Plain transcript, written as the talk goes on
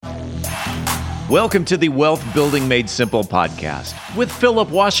Welcome to the Wealth Building Made Simple podcast with Philip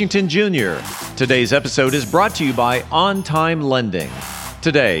Washington Jr. Today's episode is brought to you by On Time Lending.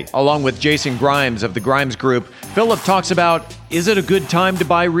 Today, along with Jason Grimes of the Grimes Group, Philip talks about, is it a good time to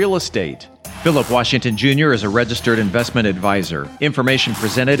buy real estate? Philip Washington Jr. is a registered investment advisor. Information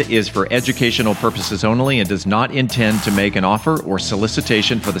presented is for educational purposes only and does not intend to make an offer or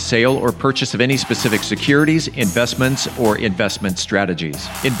solicitation for the sale or purchase of any specific securities, investments, or investment strategies.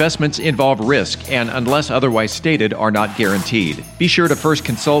 Investments involve risk and, unless otherwise stated, are not guaranteed. Be sure to first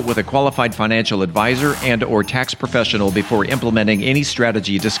consult with a qualified financial advisor and/or tax professional before implementing any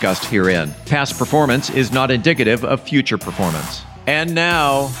strategy discussed herein. Past performance is not indicative of future performance. And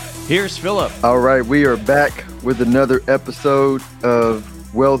now, here's Philip. All right, we are back with another episode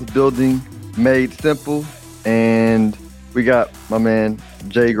of Wealth Building Made Simple, and we got my man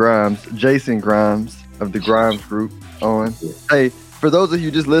Jason Grimes of the Grimes Group on. Hey, for those of you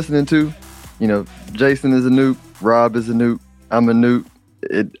just listening to, Jason is a noob, Rob is a noob, I'm a noob.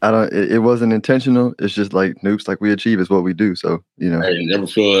 It wasn't intentional. It's just like noops, like we achieve is what we do. So Hey,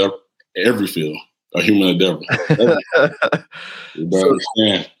 every field a human endeavor. You don't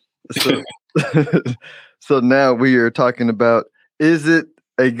understand. So now we are talking about, is it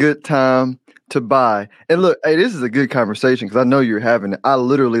a good time to buy? And look, hey, this is a good conversation because I know you're having it. I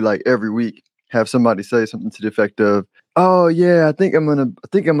literally every week have somebody say something to the effect of, "Oh yeah, I think I'm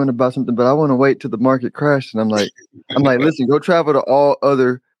gonna buy something, but I want to wait till the market crashes." And I'm like, listen, go travel to all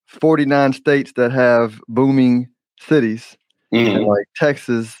other 49 states that have booming cities, and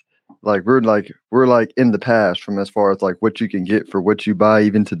Texas. We're in the past from as far as what you can get for what you buy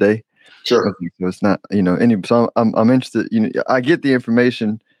even today. Sure. So it's not So I'm interested. I get the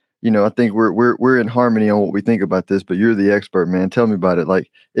information. I think we're in harmony on what we think about this. But you're the expert, man. Tell me about it.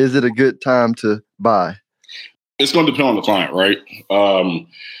 Is it a good time to buy? It's going to depend on the client, right?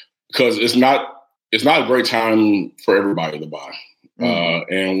 Because it's not a great time for everybody to buy.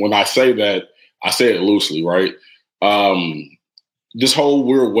 And when I say that, I say it loosely, right? This whole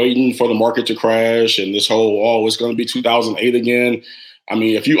we're waiting for the market to crash and this whole, it's going to be 2008 again. I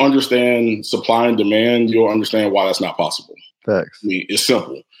mean, if you understand supply and demand, you'll understand why that's not possible. Facts. I mean, it's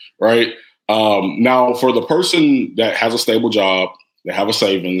simple, right? Now, for the person that has a stable job, they have a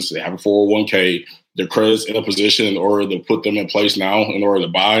savings, they have a 401k, their credit's in a position in order to put them in place now in order to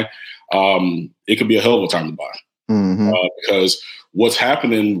buy, it could be a hell of a time to buy. Mm-hmm. Because what's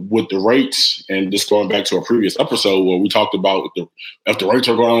happening with the rates, and just going back to a previous episode where we talked about if the rates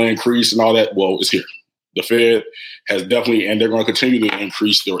are going to increase and all that, well, it's here. The Fed has definitely, and they're going to continue to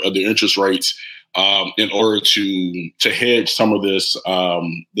increase their interest rates in order to hedge some of this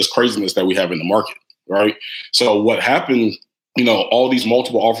craziness that we have in the market, right? So what happened, all these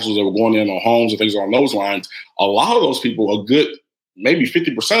multiple officers that were going in on homes and things along those lines, a lot of those people, a good maybe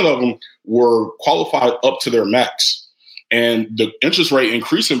 50% of them were qualified up to their max. And the interest rate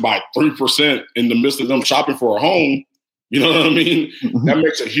increasing by 3% in the midst of them shopping for a home, you know what I mean? Mm-hmm. That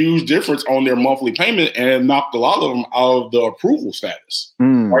makes a huge difference on their monthly payment and knocked a lot of them out of the approval status,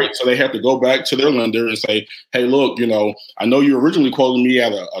 right? So they have to go back to their lender and say, hey, look, I know you originally quoted me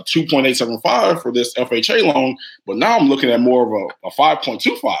at a 2.875 for this FHA loan, but now I'm looking at more of a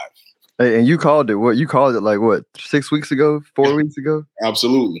 5.25. And you called it what? You called it 6 weeks ago, 4 weeks ago?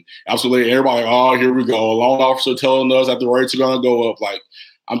 Absolutely. Everybody, here we go. A loan officer telling us that the rates are going to go up.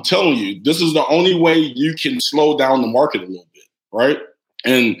 I'm telling you, this is the only way you can slow down the market a little bit, right?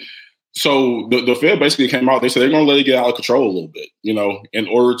 And so the Fed basically came out. They said they're going to let it get out of control a little bit, in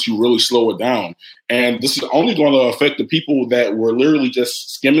order to really slow it down. And this is only going to affect the people that were literally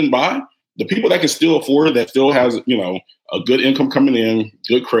just skimming by. The people that can still afford it, that still has, a good income coming in,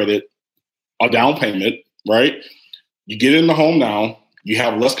 good credit, a down payment, right? You get in the home now, you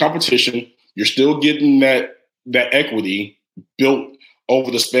have less competition, you're still getting that equity built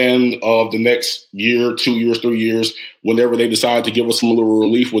over the span of the next year, 2 years, 3 years, whenever they decide to give us some little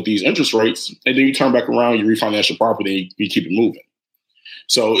relief with these interest rates, and then you turn back around, you refinance your property, you keep it moving.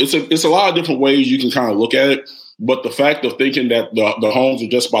 So it's a lot of different ways you can kind of look at it. But the fact of thinking that the homes are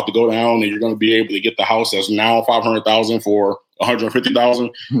just about to go down and you're going to be able to get the house that's now $500,000 for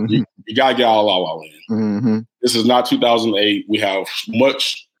 $150,000, you gotta get all in. Mm-hmm. This is not 2008. We have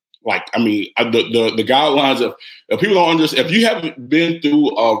much the guidelines of if people don't understand. If you haven't been through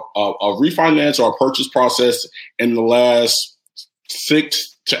a refinance or a purchase process in the last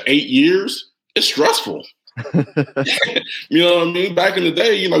 6 to 8 years, it's stressful. You know what I mean? Back in the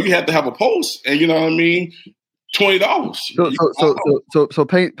day, you had to have a post, and $20. So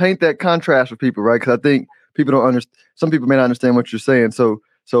paint that contrast for people, right? Because I think people don't understand. Some people may not understand what you're saying. So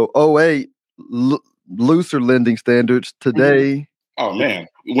 08 looser lending standards today. Oh man,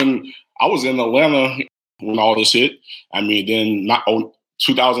 when I was in Atlanta, when all this hit, I mean, then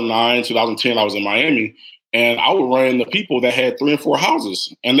 2009, 2010, I was in Miami, and I would run into people that had 3 and 4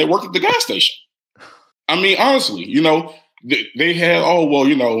 houses, and they worked at the gas station. I mean, honestly, they had,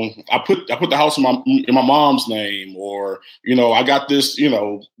 I put the house in my mom's name, or I got this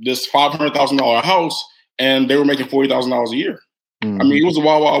this $500,000 house, and they were making $40,000 a year. Mm-hmm. I mean, it was a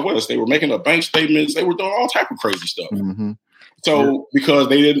wild, wild west. They were making up bank statements. They were doing all type of crazy stuff. Mm-hmm. So because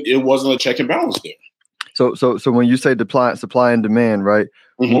it wasn't a check and balance there. So when you say supply and demand, right?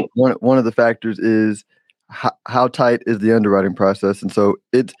 Mm-hmm. One of the factors is how tight is the underwriting process, and so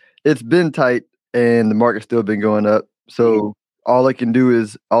it's been tight, and the market's still been going up. So all it can do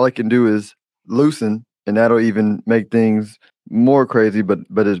is loosen, and that'll even make things more crazy. But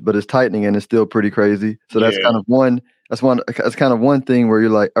it's tightening, and it's still pretty crazy. So that's kind of one. That's kind of one thing where you're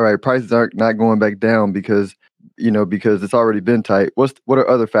like, all right, prices aren't not going back down because it's already been tight. What are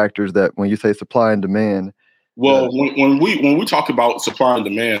other factors that when you say supply and demand? Well, when we talk about supply and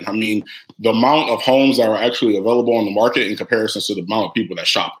demand, I mean the amount of homes that are actually available on the market in comparison to the amount of people that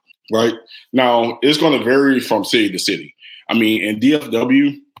shop. Right now, it's going to vary from city to city. I mean, in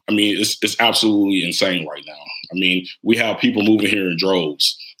DFW, I mean it's absolutely insane right now. I mean, we have people moving here in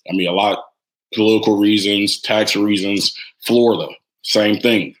droves. I mean, a lot. Political reasons, tax reasons. Florida, same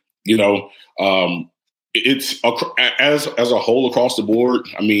thing. It's as a whole across the board.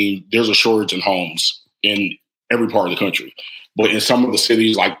 I mean, there's a shortage in homes in every part of the country, but in some of the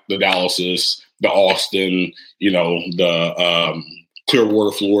cities like the Dallases, the Austin, the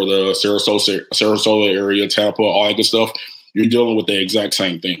Clearwater, Florida, Sarasota area, Tampa, all that good stuff, you're dealing with the exact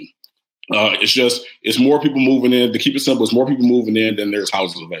same thing. It's more people moving in. To keep it simple, it's more people moving in than there's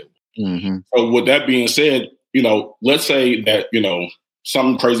houses available. Mm-hmm. So with that being said, let's say that,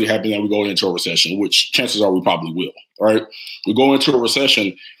 something crazy happened and we go into a recession, which chances are we probably will, right? We go into a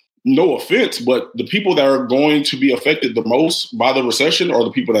recession, no offense, but the people that are going to be affected the most by the recession are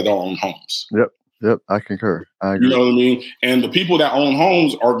the people that don't own homes. Yep. I concur. I agree. You know what I mean? And the people that own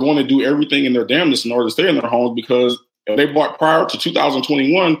homes are going to do everything in their damnness in order to stay in their homes, because if they bought prior to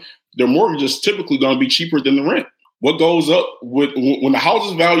 2021, their mortgage is typically going to be cheaper than the rent. What goes up when the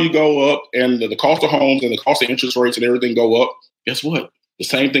houses value go up and the cost of homes and the cost of interest rates and everything go up, guess what? The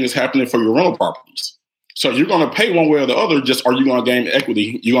same thing is happening for your rental properties. So you're going to pay one way or the other. Just are you going to gain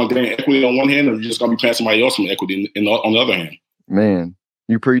equity? You're going to gain equity on one hand, or you're just going to be paying somebody else some equity on the other hand? Man,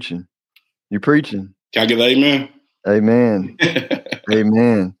 you preaching. Can I get an amen? Amen.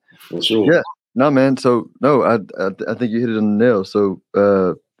 Amen. For sure. Yeah. No, man. So no, I think you hit it on the nail. So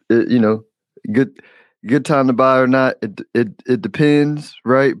good time to buy or not, it depends,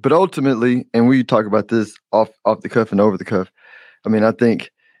 right? But ultimately, and we talk about this off the cuff and over the cuff. I mean, I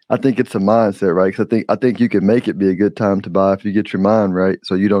think it's a mindset, right? Because I think you can make it be a good time to buy if you get your mind right,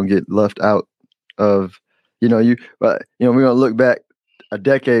 so you don't get left out of, we're gonna look back a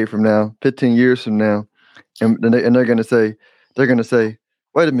decade from now, 15 years from now, and they're gonna say,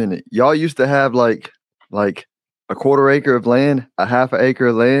 wait a minute, y'all used to have like a quarter acre of land, a half an acre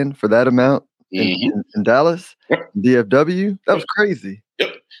of land for that amount. In Dallas, DFW, that was crazy.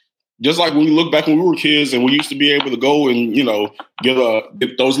 Yep. Just like when we look back when we were kids and we used to be able to go and, get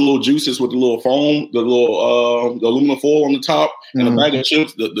those little juices with the little foam, the little the aluminum foil on the top, and a bag of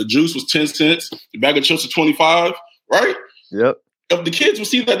chips. The juice was 10 cents. The bag of chips was 25, right? Yep. If the kids would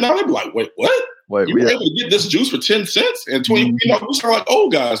see that now, they'd be like, wait, what? You were able to get this juice for 10 cents and 20, we sound like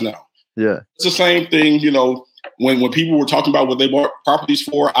old guys now. Yeah. It's the same thing, when people were talking about what they bought properties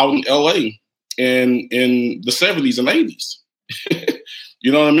for out in LA in the 70s and 80s.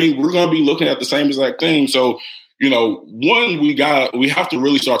 You know what I mean? We're going to be looking at the same exact thing. So, one, we have to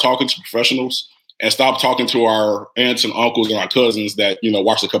really start talking to professionals and stop talking to our aunts and uncles and our cousins that,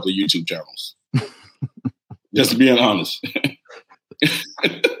 watch a couple of YouTube channels. Just being honest.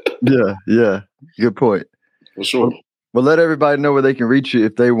 Yeah. Good point. For sure. Well, let everybody know where they can reach you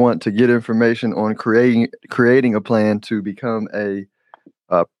if they want to get information on creating a plan to become a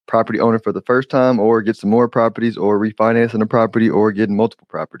property owner for the first time, or get some more properties, or refinancing a property, or getting multiple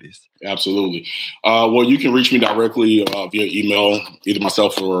properties. Absolutely. Well, you can reach me directly via email, either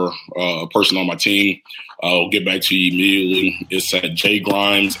myself or a person on my team. I'll get back to you immediately. It's at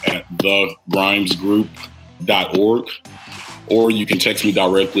jgrimes@thegrimesgroup.org, or you can text me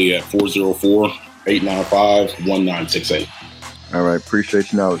directly at 404-895-1968. All right.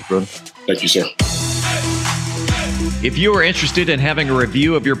 Appreciate your knowledge, brother. Thank you, sir. If you are interested in having a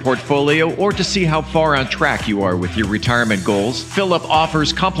review of your portfolio or to see how far on track you are with your retirement goals, Philip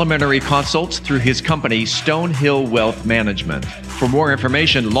offers complimentary consults through his company, Stonehill Wealth Management. For more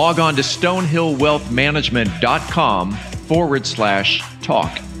information, log on to stonehillwealthmanagement.com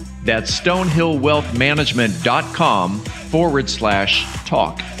stonehillwealthmanagement.com/talk. That's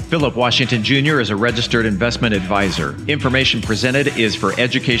stonehillwealthmanagement.com/talk. Philip Washington Jr. is a registered investment advisor. Information presented is for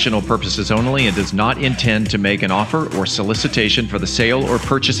educational purposes only and does not intend to make an offer or solicitation for the sale or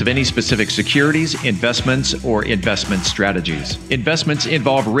purchase of any specific securities, investments, or investment strategies. Investments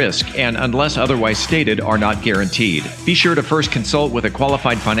involve risk and, unless otherwise stated, are not guaranteed. Be sure to first consult with a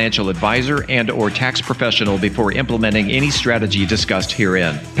qualified financial advisor and/or tax professional before implementing any strategy discussed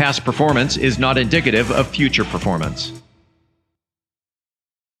herein. Past performance is not indicative of future performance.